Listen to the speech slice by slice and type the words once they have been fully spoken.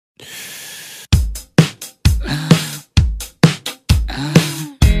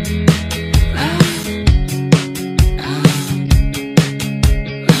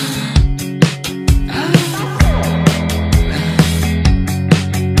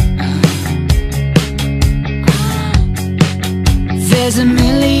There's a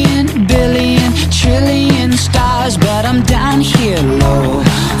million, billion, trillion stars, but I'm down here low,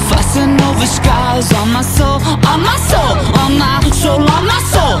 fussing over scars on my soul, on my soul, on my soul, on my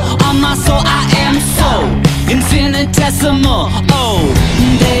soul, on my soul. I am so infinitesimal. Oh,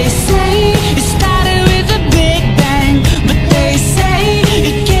 they say it started with a big bang, but they say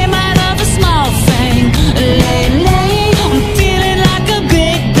it came out of a small thing. Lately, I'm feeling like a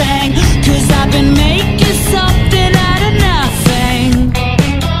big bang, 'cause I've been making something out of nothing.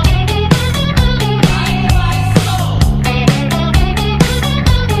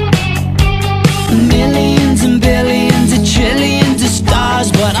 Millions and billions and trillions of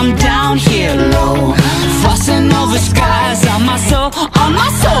stars, but I'm down here low, fussing over skies on my soul, on my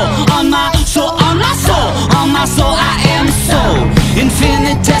soul, on my soul, on my soul, on my soul. I am so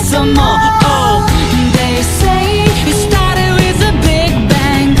infinitesimal. Oh, they say it started with a big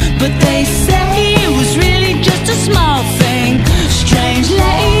bang, but they say it was really just a small thing.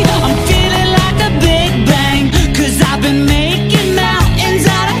 Strangely, I'm feeling like a big bang, 'cause I've been making mountains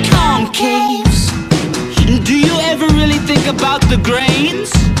out of concaves. Do you ever really think about the grains?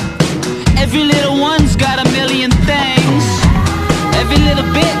 Every little one's got a million things. Every little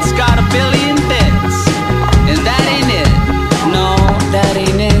bit's got a billion things.